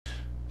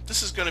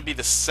This is going to be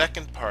the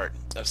second part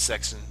of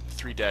section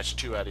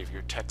 3-2 out of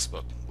your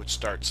textbook, which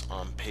starts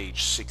on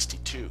page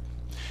 62.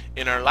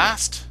 In our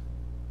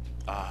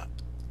uh,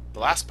 the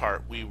last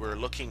part, we were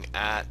looking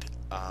at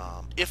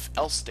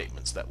if-else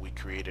statements that we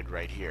created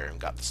right here and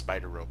got the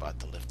spider robot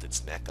to lift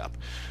its neck up.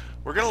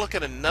 We're going to look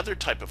at another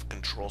type of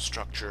control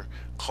structure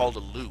called a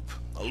loop.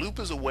 A loop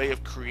is a way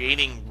of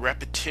creating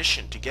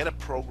repetition to get a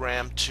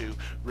program to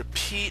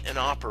repeat an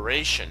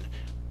operation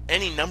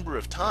any number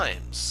of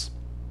times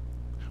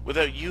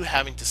without you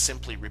having to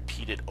simply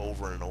repeat it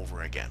over and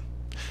over again.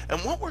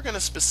 And what we're going to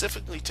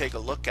specifically take a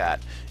look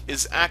at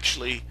is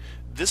actually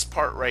this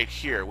part right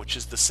here, which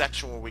is the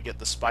section where we get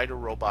the spider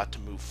robot to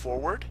move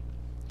forward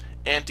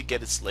and to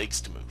get its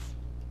legs to move.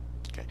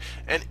 Okay.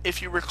 And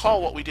if you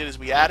recall, what we did is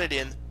we added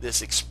in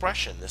this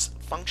expression, this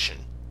function,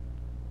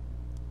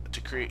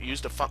 to create,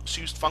 used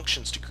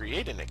functions to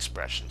create an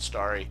expression,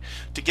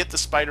 to get the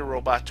spider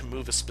robot to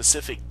move a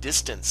specific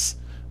distance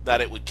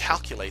that it would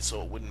calculate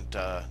so it wouldn't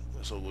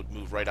so it would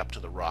move right up to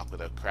the rock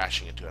without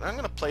crashing into it. I'm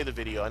going to play the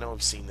video. I know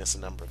I've seen this a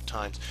number of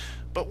times,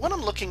 but what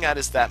I'm looking at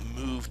is that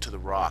move to the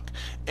rock.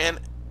 And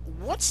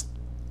what's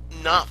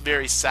not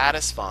very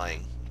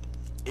satisfying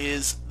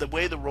is the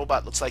way the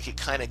robot looks like it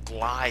kind of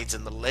glides,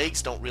 and the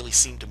legs don't really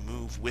seem to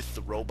move with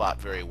the robot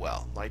very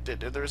well. Like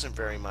there isn't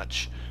very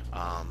much,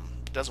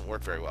 it doesn't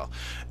work very well.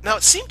 Now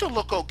it seemed to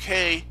look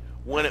okay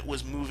when it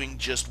was moving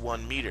just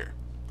 1 meter.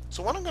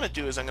 So what I'm going to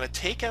do is I'm going to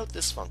take out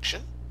this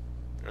function,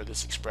 or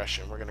this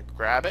expression. We're going to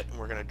grab it and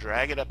we're going to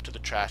drag it up to the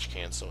trash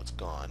can so it's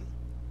gone.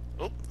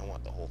 Oh, I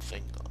want the whole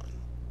thing gone.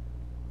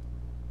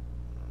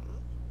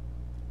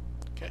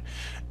 Okay,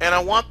 and I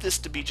want this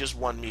to be just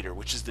 1 meter,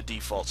 which is the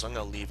default, so I'm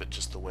going to leave it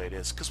just the way it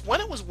is. Because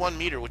when it was 1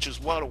 meter, which is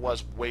what it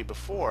was way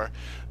before,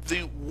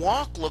 the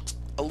walk looks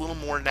a little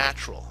more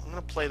natural. I'm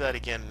going to play that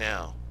again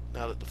now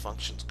that the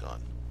function's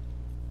gone.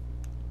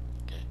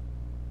 Okay.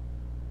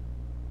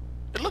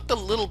 It looked a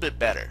little bit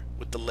better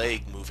with the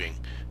leg moving,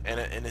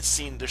 and there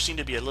seemed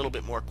to be a little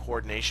bit more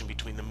coordination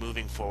between the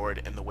moving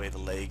forward and the way the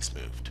legs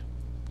moved.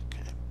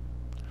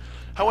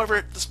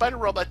 However, the spider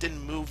robot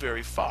didn't move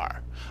very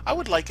far. I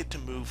would like it to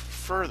move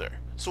further.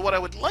 So what I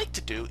would like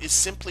to do is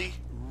simply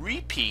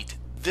repeat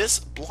this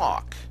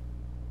block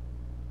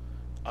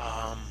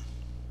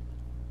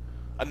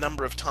a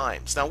number of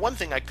times. Now, one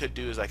thing I could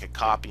do is I could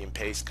copy and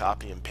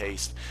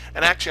paste,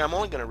 and actually I'm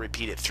only going to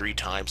repeat it 3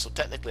 times, so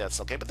technically that's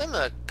okay. But then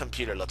the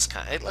computer looks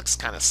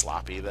kind of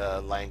sloppy.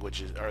 The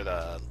language or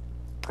the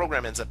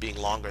program ends up being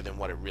longer than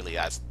what it really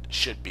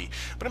should be.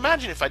 But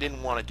imagine if I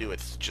didn't want to do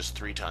it just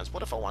 3 times.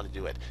 What if I want to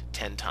do it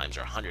 10 times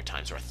or 100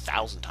 times or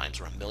 1,000 times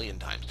or 1,000,000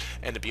 times?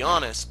 And to be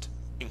honest,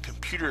 in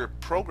computer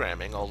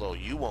programming, although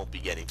you won't be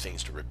getting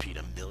things to repeat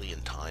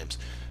 1,000,000 times,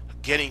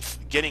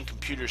 getting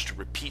computers to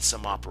repeat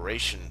some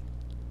operation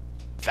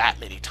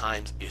that many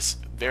times is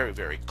very,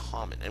 very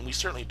common. And we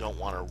certainly don't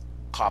want to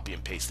copy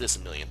and paste this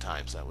 1,000,000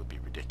 times. That would be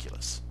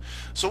ridiculous.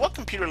 So what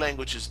computer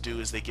languages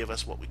do is they give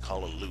us what we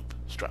call a loop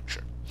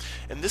structure.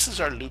 And this is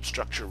our loop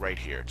structure right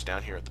here. It's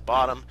down here at the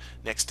bottom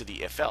next to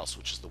the if-else,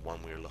 which is the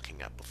one we were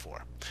looking at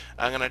before.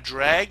 I'm going to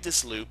drag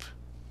this loop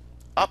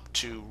up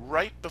to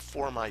right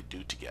before my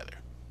do together.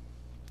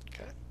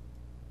 Okay.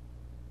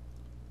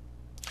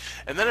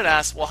 And then it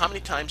asks, well, how many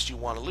times do you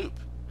want to loop?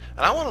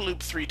 And I want to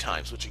loop 3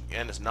 times, which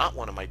again is not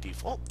one of my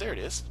default. There it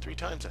is, 3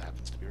 times. It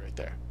happens to be right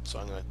there. So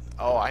I'm going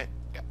to,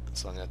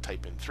 so I'm going to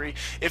type in 3.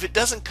 If it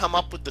doesn't come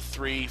up with the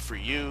 3 for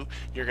you,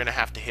 you're going to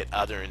have to hit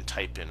other and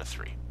type in a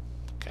 3.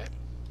 Okay.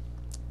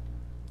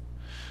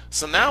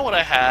 So now what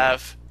I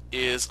have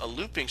is a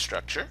looping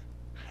structure,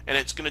 and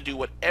it's going to do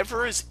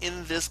whatever is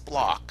in this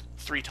block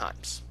 3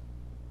 times.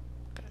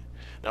 Okay.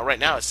 Now right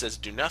now it says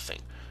do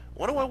nothing.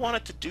 What do I want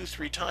it to do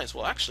 3 times?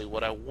 Well, actually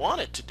what I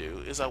want it to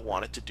do is I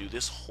want it to do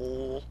this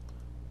whole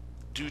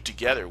do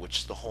together, which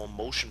is the whole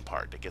motion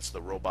part that gets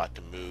the robot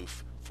to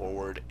move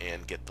forward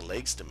and get the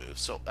legs to move.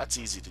 So that's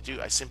easy to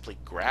do. I simply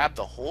grab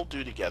the whole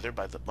do together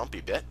by the bumpy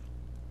bit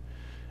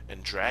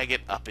and drag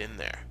it up in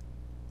there.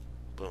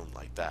 Boom,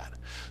 like that.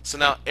 So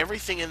now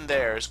everything in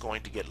there is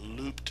going to get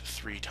looped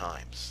 3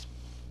 times.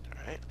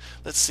 Alright,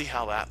 let's see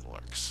how that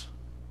works.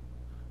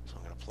 So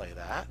I'm going to play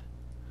that.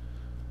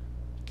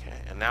 Okay,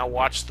 and now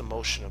watch the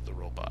motion of the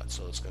robot.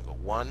 So it's going to go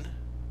 1,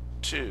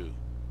 2,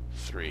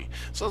 3.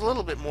 So it's a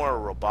little bit more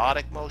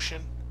robotic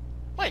motion.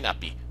 Might not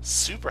be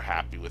super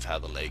happy with how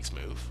the legs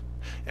move.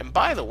 And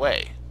by the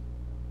way,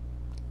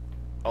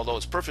 although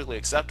it's perfectly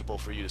acceptable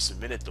for you to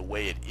submit it the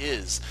way it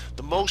is,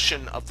 the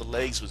motion of the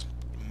legs was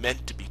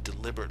meant to be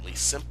deliberately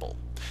simple.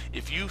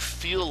 If you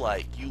feel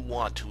like you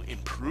want to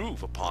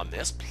improve upon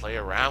this, play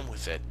around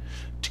with it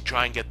to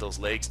try and get those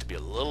legs to be a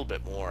little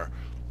bit more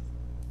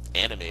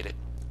animated,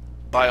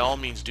 by all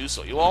means do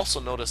so. You'll also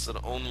notice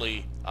that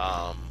only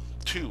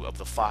 2 of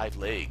the 5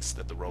 legs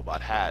that the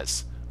robot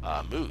has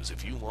moves.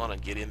 If you want to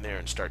get in there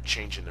and start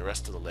changing the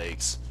rest of the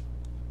legs,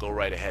 go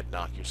right ahead,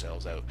 knock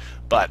yourselves out.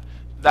 But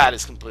that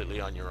is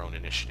completely on your own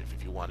initiative.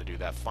 If you want to do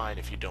that, fine.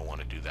 If you don't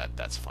want to do that,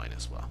 that's fine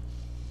as well.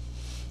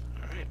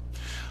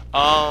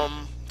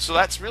 Alright. So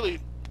that's really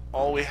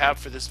all we have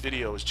for this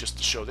video is just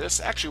to show this.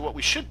 Actually, what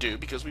we should do,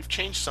 because we've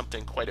changed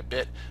something quite a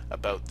bit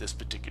about this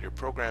particular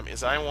program,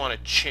 is I want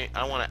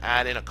to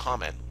add in a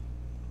comment.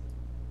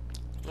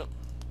 Oh,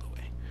 go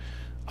away.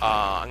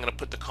 I'm going to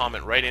put the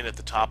comment right in at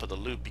the top of the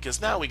loop, because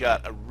now we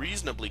got a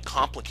reasonably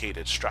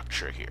complicated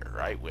structure here,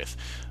 right? With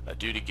a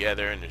do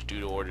together, and there's do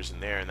to orders in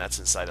there, and that's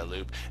inside a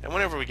loop. And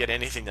whenever we get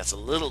anything that's a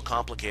little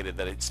complicated,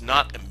 that it's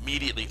not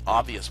immediately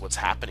obvious what's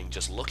happening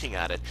just looking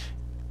at it,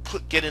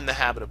 get in the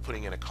habit of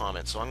putting in a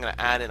comment. So I'm going to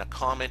add in a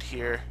comment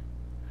here.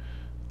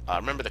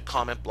 Remember the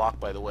comment block,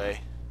 by the way,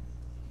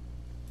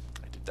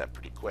 I did that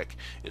pretty quick,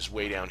 is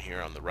way down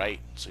here on the right.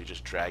 So you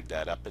just drag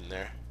that up in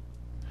there.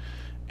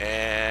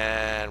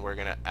 And we're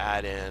going to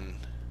add in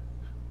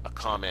a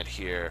comment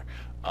here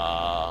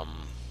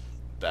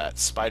that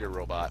Spider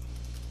Robot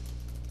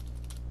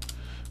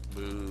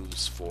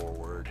moves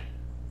forward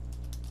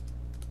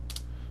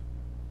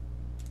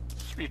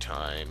 3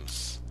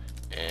 times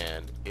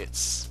and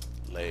its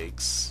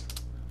legs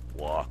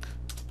walk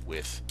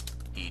with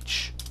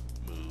each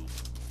move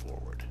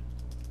forward.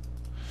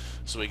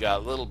 So we got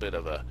a little bit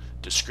of a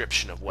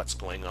description of what's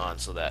going on,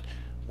 so that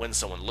when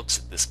someone looks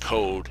at this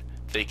code,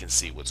 they can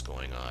see what's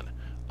going on.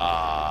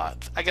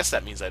 I guess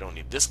that means I don't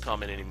need this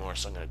comment anymore,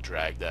 so I'm going to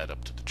drag that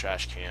up to the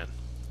trash can,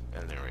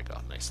 and there we go.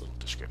 Nice little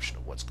description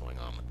of what's going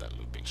on with that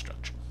looping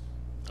structure.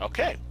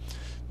 Okay,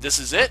 this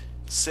is it.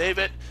 Save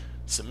it,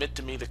 submit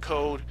to me the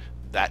code.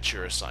 That's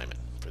your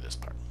assignment for this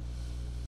part.